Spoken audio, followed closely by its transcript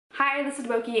Hi, this is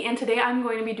deboki, and today I'm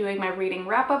going to be doing my reading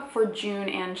wrap-up for June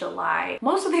and July.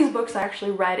 Most of these books I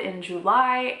actually read in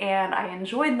July and I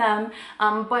enjoyed them,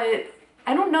 but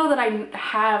I don't know that I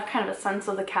have kind of a sense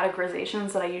of the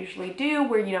categorizations that I usually do,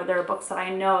 where, you know, there are books that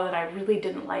I know that I really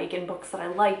didn't like and books that I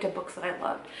liked and books that I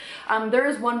loved. There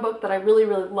is one book that I really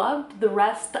loved. The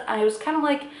rest, I was kind of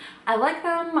like, I like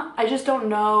them, I just don't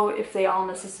know if they all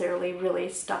necessarily really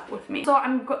stuck with me. So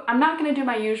I'm not going to do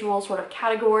my usual sort of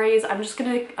categories. I'm just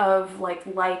going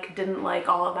to, didn't like,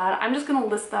 all of that. I'm just going to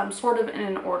list them sort of in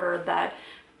an order that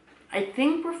I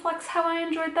think reflects how I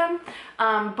enjoyed them,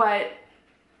 but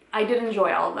I did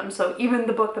enjoy all of them. So even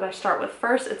the book that I start with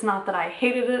first, it's not that I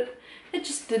hated it, it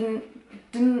just didn't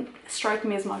strike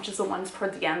me as much as the ones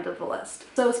towards the end of the list.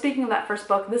 So speaking of that first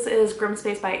book, this is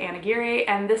Grimspace by Ann Aguirre,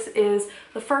 and this is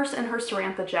the first in her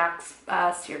Sarantha Jack's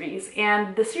series.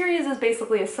 And the series is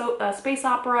basically a space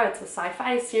opera. It's a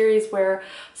sci-fi series where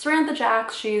Sarantha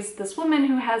Jack, she's this woman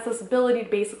who has this ability to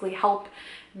basically help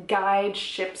guide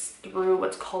ships through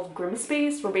what's called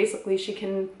Grimspace, where basically she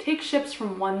can take ships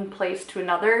from one place to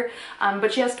another,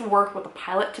 but she has to work with a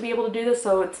pilot to be able to do this,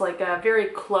 so it's like a very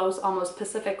close, almost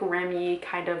Pacific Rim-y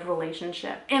kind of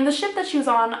relationship. And the ship that she was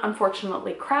on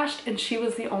unfortunately crashed, and she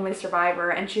was the only survivor,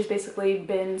 and she's basically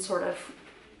been sort of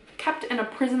kept in a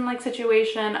prison-like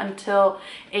situation until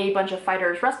a bunch of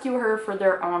fighters rescue her for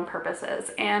their own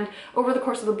purposes. And over the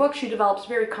course of the book, she develops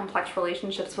very complex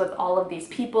relationships with all of these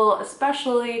people,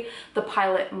 especially the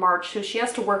pilot March, who she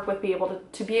has to work with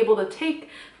to be able to take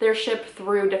their ship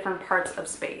through different parts of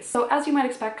space. So as you might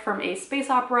expect from a space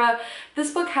opera,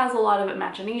 this book has a lot of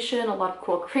imagination, a lot of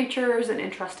cool creatures and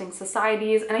interesting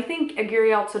societies, and I think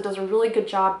Aguirre also does a really good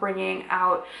job bringing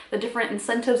out the different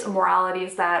incentives and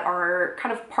moralities that are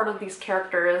kind of part of these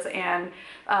characters, and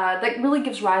that really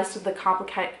gives rise to the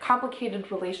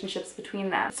complicated relationships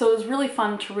between them. So it was really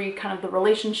fun to read kind of the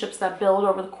relationships that build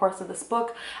over the course of this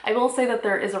book. I will say that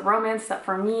there is a romance that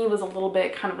for me was a little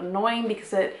bit kind of annoying,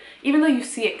 because even though you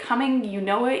see it coming, you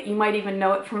know it, you might even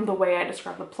know it from the way I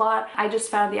describe the plot, I just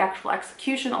found the actual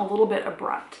execution a little bit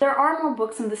abrupt. There are more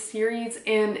books in this series,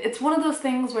 and it's one of those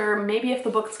things where maybe if the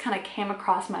books kind of came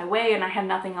across my way and I had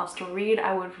nothing else to read,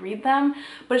 I would read them,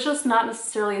 but it's just not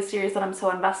necessarily a series that I'm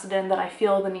so invested in that I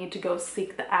feel the need to go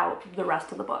seek out the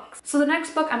rest of the books. So the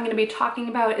next book I'm going to be talking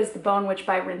about is The Bone Witch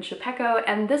by Chupeco,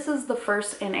 and this is the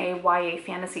first in a YA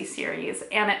fantasy series,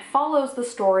 and it follows the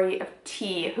story of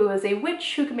T, who is a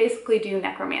witch who can basically do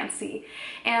necromancy.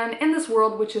 And in this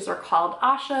world, witches are called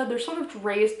Asha. They're sort of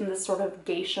raised in this sort of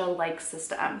geisha-like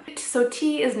system. So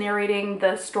T is narrating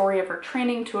the story of her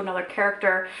training to another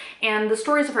character, and the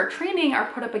stories of her training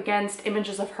are put up against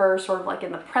images of her sort of like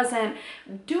in the present,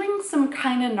 doing some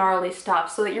kind of gnarly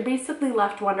stuff, so that you're basically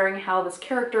left wondering how this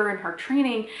character and her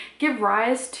training give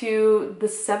rise to the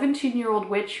 17-year-old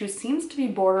witch who seems to be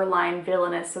borderline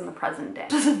villainous in the present day.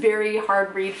 This is a very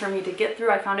hard read for me to get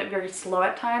through. I found it very slow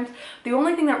at times. The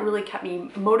only thing that really kept me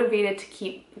motivated to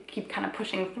keep kind of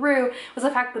pushing through was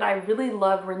the fact that I really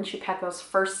love Chupeco's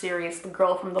first series, The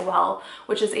Girl from the Well,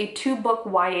 which is a 2-book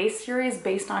YA series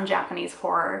based on Japanese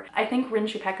horror. I think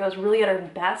Chupeco is really at her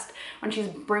best when she's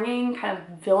bringing kind of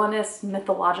villainous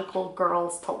mythological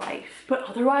girls to life. But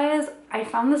otherwise, I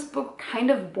found this book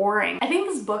kind of boring. I think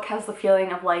this book has the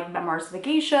feeling of like Memoirs of a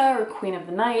Geisha or Queen of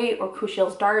the Night or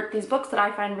Kushiel's Dart, these books that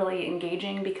I find really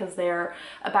engaging because they're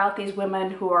about these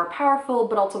women who are powerful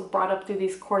but also brought up through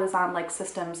these courtesan-like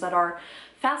systems that are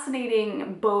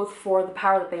fascinating both for the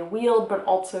power that they wield, but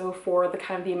also for the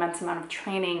kind of the immense amount of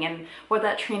training and what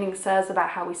that training says about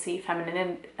how we see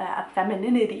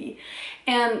femininity.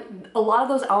 And a lot of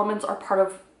those elements are part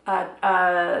of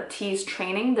T's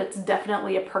training. That's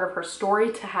definitely a part of her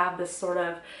story, to have this sort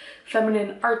of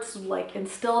feminine arts like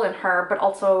instilled in her, but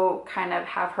also kind of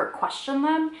have her question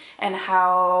them and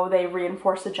how they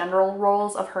reinforce the general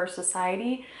roles of her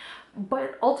society.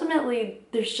 But ultimately,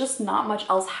 there's just not much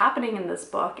else happening in this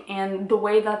book, and the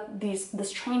way that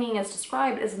this training is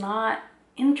described is not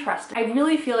interesting. I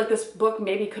really feel like this book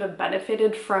maybe could have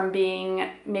benefited from being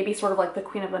maybe sort of like the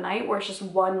Queen of the Night, where it's just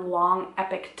one long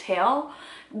epic tale,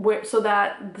 so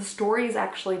that the story is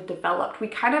actually developed. We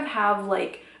kind of have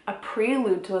like a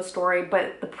prelude to a story,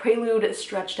 but the prelude is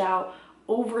stretched out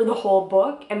over the whole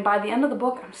book, and by the end of the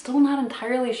book I'm still not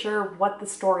entirely sure what the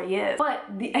story is. But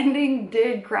the ending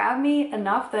did grab me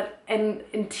enough that, and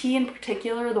in T in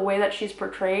particular, the way that she's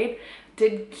portrayed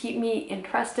did keep me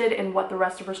interested in what the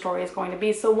rest of her story is going to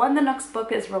be. So when the next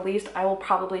book is released, I will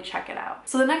probably check it out.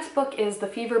 So the next book is The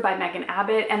Fever by Megan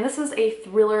Abbott, and this is a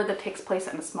thriller that takes place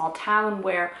in a small town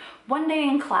where One day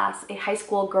in class, a high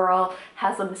school girl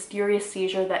has a mysterious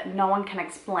seizure that no one can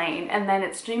explain, and then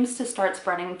it seems to start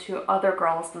spreading to other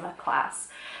girls in the class.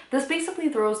 This basically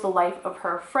throws the life of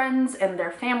her friends and their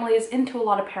families into a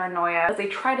lot of paranoia as they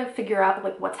try to figure out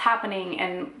like what's happening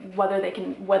and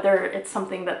whether it's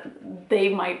something that they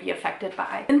might be affected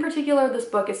by. In particular, this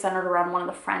book is centered around one of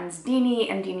the friends,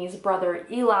 Deanie, and Deanie's brother,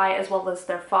 Eli, as well as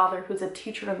their father, who's a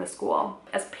teacher in the school.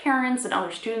 As parents and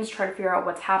other students try to figure out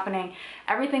what's happening,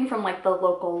 everything from like the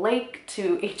local lake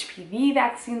to HPV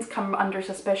vaccines come under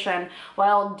suspicion,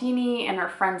 while Deanie and her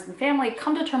friends and family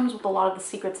come to terms with a lot of the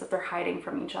secrets that they're hiding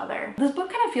from each other. This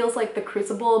book kind of feels like The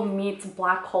Crucible meets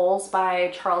Black Holes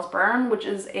by Charles Byrne, which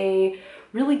is a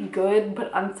really good but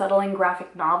unsettling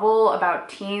graphic novel about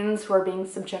teens who are being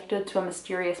subjected to a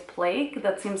mysterious plague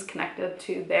that seems connected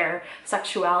to their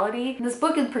sexuality. This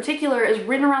book in particular is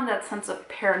written around that sense of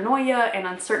paranoia and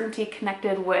uncertainty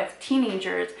connected with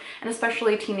teenagers, and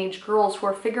especially teenage girls who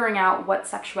are figuring out what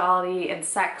sexuality and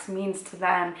sex means to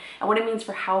them and what it means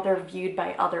for how they're viewed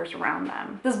by others around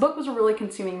them. This book was a really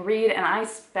consuming read and I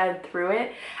sped through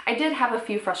it. I did have a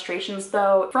few frustrations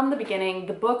though. From the beginning,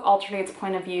 the book alternates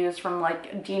point of views from like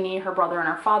Deanie, her brother, and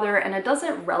her father, and it does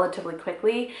it relatively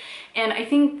quickly. And I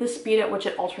think the speed at which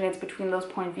it alternates between those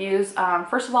point of views,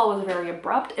 first of all, was very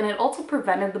abrupt, and it also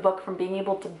prevented the book from being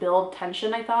able to build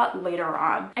tension, I thought, later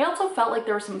on. I also felt like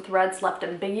there were some threads left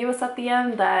ambiguous at the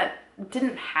end that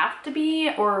didn't have to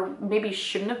be, or maybe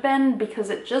shouldn't have been,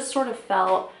 because it just sort of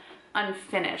felt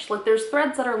unfinished. Like there's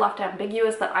threads that are left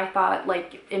ambiguous that I thought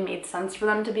like it made sense for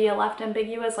them to be left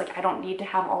ambiguous, like I don't need to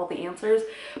have all the answers,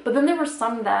 but then there were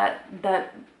some that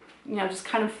you know just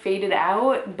kind of faded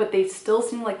out, but they still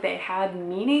seemed like they had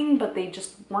meaning, but they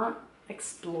just weren't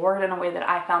explored in a way that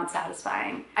I found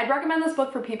satisfying. I'd recommend this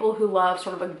book for people who love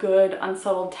sort of a good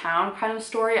unsettled town kind of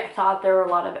story. I thought there were a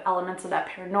lot of elements of that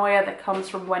paranoia that comes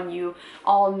from when you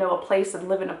all know a place and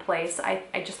live in a place. I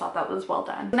just thought that was well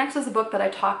done. Next is a book that I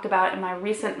talked about in my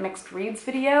recent mixed reads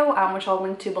video, which I'll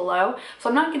link to below. So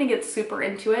I'm not going to get super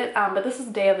into it, but this is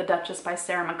Day of the Duchess by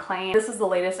Sarah MacLean. This is the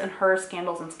latest in her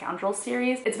Scandals and Scoundrels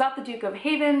series. It's about the Duke of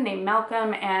Haven named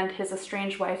Malcolm and his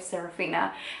estranged wife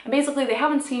Seraphina. And basically they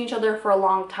haven't seen each other for a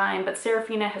long time, but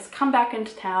Seraphina has come back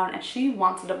into town and she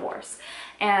wants a divorce.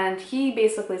 And he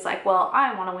basically is like, well,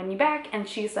 I want to win you back. And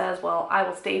she says, well, I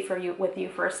will stay with you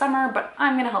for a summer, but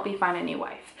I'm going to help you find a new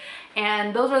wife.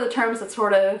 And those are the terms that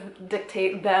sort of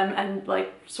dictate them and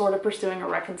like sort of pursuing a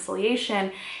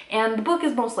reconciliation. And the book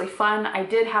is mostly fun. I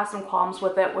did have some qualms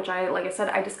with it, which like I said,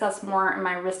 I discussed more in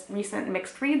my recent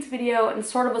mixed reads video in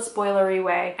sort of a spoilery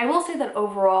way. I will say that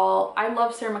overall, I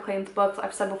love Sarah MacLean's books.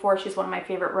 I've said before, she's one of my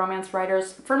favorite romance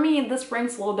writers. For me, this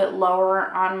ranks a little bit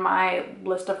lower on my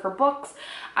list of her books.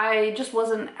 I just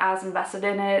wasn't as invested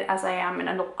in it as I am in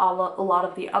a lot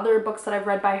of the other books that I've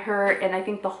read by her. And I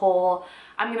think the whole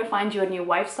I'm gonna find you a new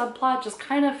wife subplot just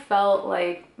kind of felt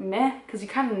like meh, because you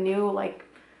kind of knew like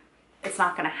it's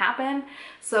not gonna happen.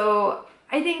 So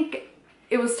I think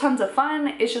it was tons of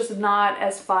fun. It's just not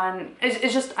as fun.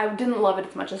 It's just, I didn't love it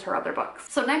as much as her other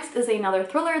books. So next is another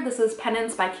thriller. This is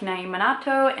Penance by Kanae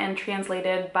Minato and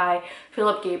translated by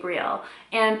Philip Gabriel.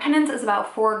 And Penance is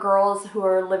about 4 girls who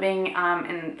are living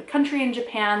in the country in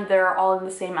Japan. They're all in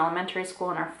the same elementary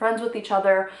school and are friends with each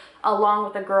other, along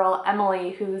with a girl,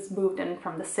 Emily, who's moved in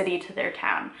from the city to their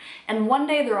town. And one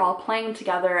day they're all playing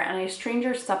together and a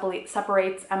stranger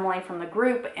separates Emily from the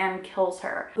group and kills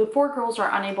her. The 4 girls are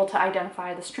unable to identify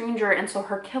the stranger, and so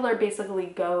her killer basically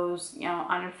goes, you know,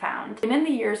 unfound. And in the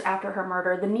years after her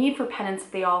murder, the need for penance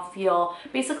they all feel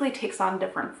basically takes on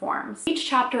different forms. Each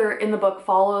chapter in the book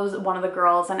follows one of the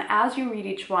girls, and as you read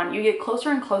each one, you get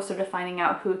closer and closer to finding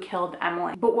out who killed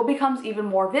Emily. But what becomes even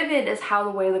more vivid is how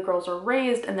the way the girls are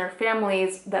raised and their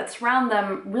families that surround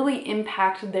them really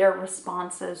impact their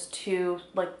responses to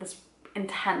like this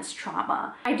intense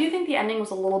trauma. I do think the ending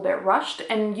was a little bit rushed,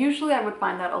 and usually I would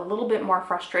find that a little bit more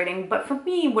frustrating, but for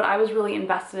me what I was really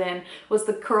invested in was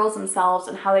the girls themselves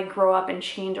and how they grow up and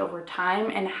change over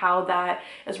time, and how that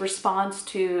is response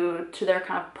to their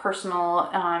kind of personal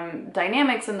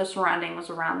dynamics and the surroundings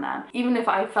around them. Even if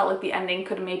I felt like the ending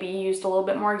could have maybe used a little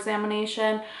bit more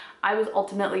examination, I was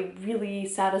ultimately really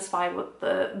satisfied with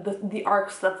the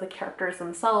arcs of the characters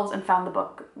themselves and found the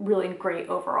book really great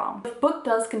overall. The book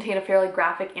does contain a fairly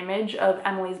graphic image of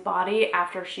Emily's body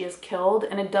after she is killed,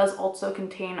 and it does also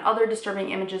contain other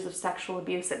disturbing images of sexual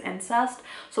abuse and incest,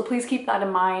 so please keep that in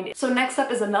mind. So next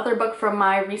up is another book from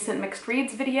my recent mixed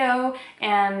reads video,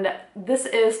 and this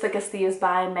is Thick as Thieves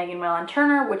by Megan Whalen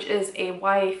Turner, which is a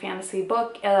YA fantasy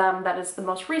book that is the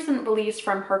most recent release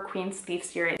from her Queen's Thief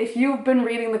series. If you've been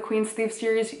reading the Queen's Thieves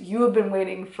series, you have been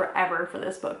waiting forever for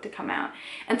this book to come out.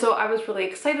 And so I was really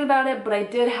excited about it, but I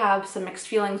did have some mixed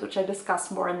feelings, which I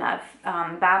discussed more in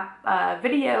that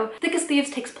video. Thickest Thieves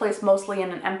takes place mostly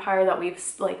in an empire that we've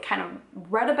like kind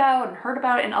of read about and heard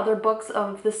about in other books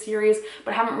of the series,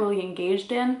 but haven't really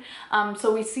engaged in.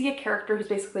 So we see a character who's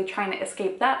basically trying to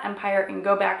escape that empire and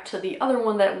go back to the other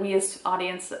one that we as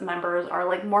audience members are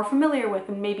like more familiar with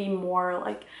and maybe more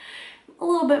like a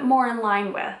little bit more in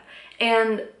line with.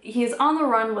 And he's on the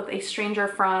run with a stranger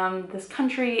from this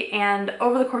country, and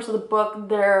over the course of the book,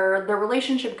 their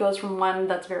relationship goes from one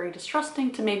that's very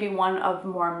distrusting to maybe one of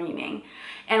more meaning.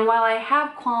 And while I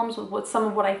have qualms with some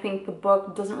of what I think the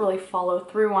book doesn't really follow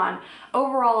through on,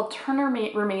 overall Turner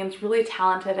remains really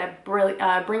talented at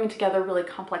bringing together really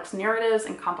complex narratives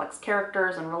and complex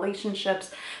characters and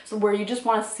relationships, so where you just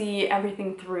want to see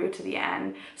everything through to the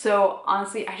end. So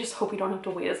honestly, I just hope we don't have to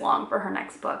wait as long for her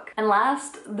next book. And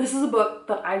last, this is a book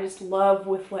that I just love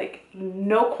with like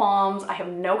no qualms. I have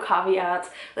no caveats.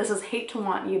 This is Hate to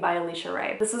Want You by Alisha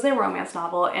Ray. This is a romance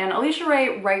novel, and Alisha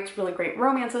Ray writes really great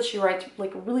romances. She writes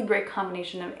like a really great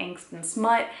combination of angst and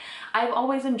smut. I've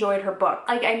always enjoyed her book.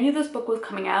 Like, I knew this book was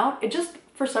coming out. It just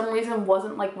for some reason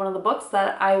wasn't like one of the books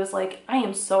that I was like, I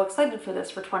am so excited for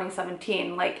this for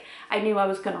 2017. Like, I knew I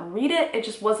was gonna read it. It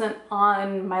just wasn't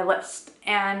on my list,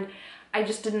 and I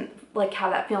just didn't like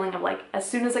have that feeling of like, as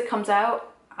soon as it comes out,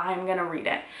 I'm gonna read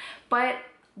it. But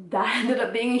that ended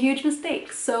up being a huge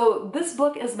mistake. So this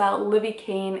book is about Livy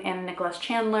Kane and Nicholas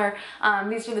Chandler.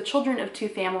 These are the children of two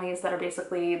families that are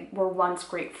basically were once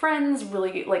great friends,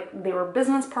 really like they were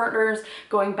business partners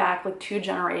going back like 2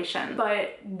 generations.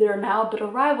 But they're now bitter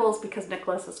rivals because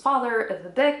Nicholas's father is a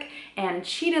dick and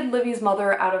cheated Livy's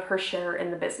mother out of her share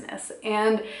in the business.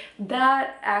 And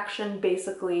that action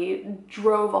basically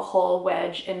drove a whole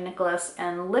wedge in Nicholas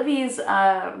and Livy's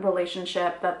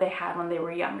relationship that they had when they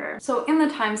were younger. So in the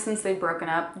time since they've broken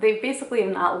up, they basically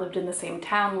have not lived in the same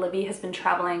town. Livy has been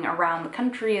traveling around the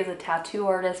country as a tattoo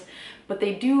artist, but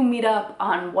they do meet up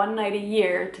on one night a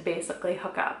year to basically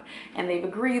hook up. And they've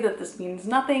agreed that this means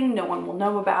nothing, no one will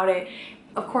know about it.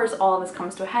 Of course, all of this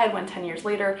comes to a head when 10 years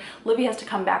later, Livy has to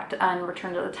come back and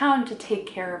return to the town to take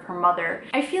care of her mother.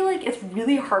 I feel like it's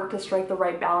really hard to strike the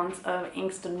right balance of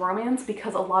angst and romance,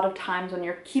 because a lot of times when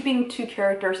you're keeping 2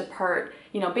 characters apart,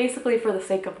 you know, basically for the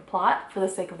sake of the plot, for the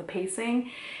sake of the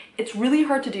pacing, it's really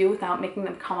hard to do without making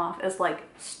them come off as like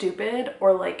stupid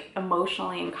or like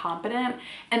emotionally incompetent.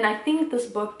 And I think this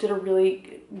book did a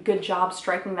really good job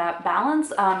striking that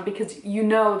balance, because you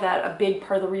know that a big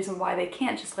part of the reason why they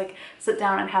can't just like sit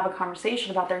down and have a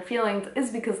conversation about their feelings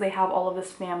is because they have all of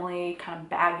this family kind of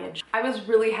baggage. I was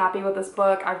really happy with this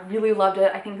book. I really loved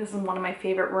it. I think this is one of my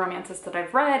favorite romances that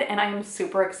I've read, and I am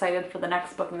super excited for the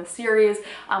next book in the series,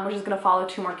 which is going to follow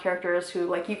 2 more characters who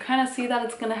like you kind of see that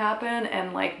it's going to happen,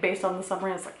 and like based on the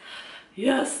summary it's like,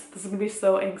 yes, this is gonna be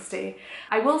so angsty.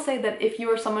 I will say that if you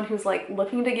are someone who's like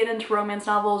looking to get into romance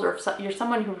novels, or if you're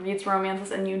someone who reads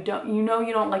romances and you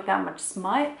don't like that much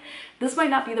smut, this might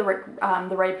not be the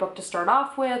right book to start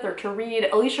off with or to read.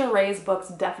 Alisha Ray's books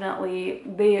definitely,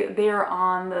 they are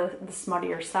on the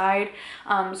smuttier side.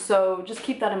 So just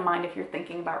keep that in mind if you're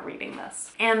thinking about reading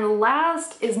this. And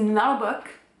last is not a book.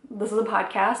 This is a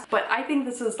podcast, but I think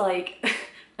this is like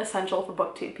essential for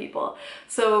booktube people.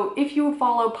 So if you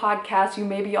follow podcasts, you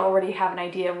maybe already have an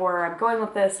idea of where I'm going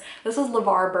with this. This is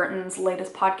Levar Burton's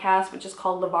latest podcast, which is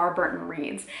called Levar Burton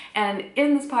Reads. And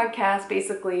in this podcast,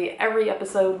 basically every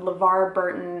episode, Levar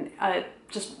Burton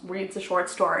just reads a short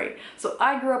story. So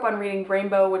I grew up on reading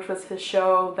Rainbow, which was his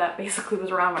show that basically was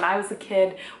around when I was a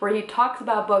kid, where he talks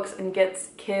about books and gets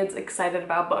kids excited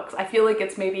about books. I feel like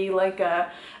it's maybe like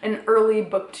an early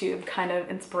booktube kind of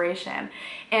inspiration.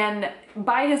 And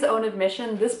by his own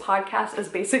admission, this podcast is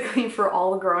basically for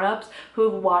all the grown-ups who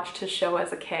watched his show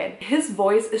as a kid. His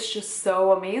voice is just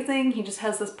so amazing. He just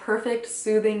has this perfect,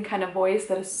 soothing kind of voice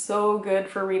that is so good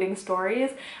for reading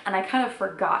stories, and I kind of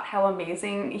forgot how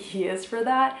amazing he is for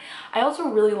that. I also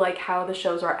really like how the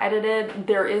shows are edited.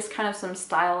 There is kind of some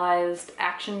stylized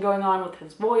action going on with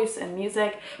his voice and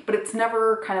music, but it's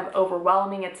never kind of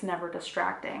overwhelming. It's never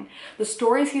distracting. The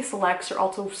stories he selects are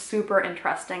also super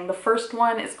interesting. The first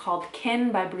one is called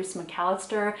Kin by Bruce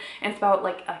McAllister, and it's about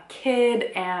like a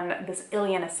kid and this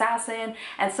alien assassin,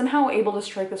 and somehow able to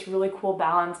strike this really cool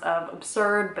balance of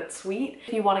absurd but sweet.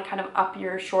 If you want to kind of up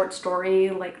your short story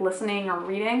like listening or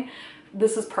reading,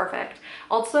 this is perfect.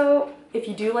 Also, if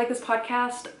you do like this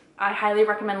podcast, I highly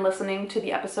recommend listening to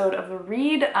the episode of The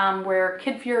Read where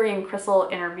Kid Fury and Crystal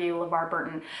interview Levar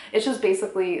Burton. It's just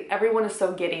basically everyone is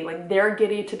so giddy. Like, they're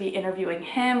giddy to be interviewing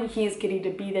him, he's giddy to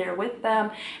be there with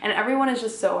them, and everyone is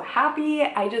just so happy.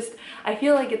 I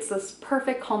feel like it's this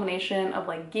perfect culmination of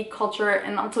like geek culture,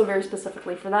 and also very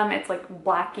specifically for them, it's like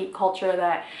Black geek culture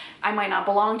that I might not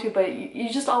belong to, but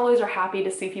you just always are happy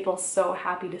to see people so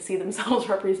happy to see themselves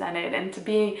represented and to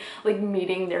be like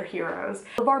meeting their heroes.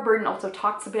 Levar Burton also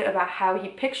talks a bit about how he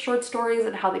picks short stories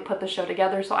and how they put the show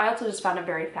together, so I also just found it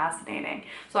very fascinating.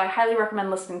 So I highly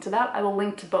recommend listening to that. I will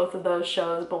link to both of those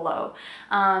shows below.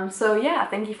 So yeah,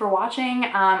 thank you for watching.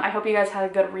 I hope you guys had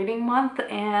a good reading month,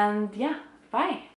 and yeah, bye.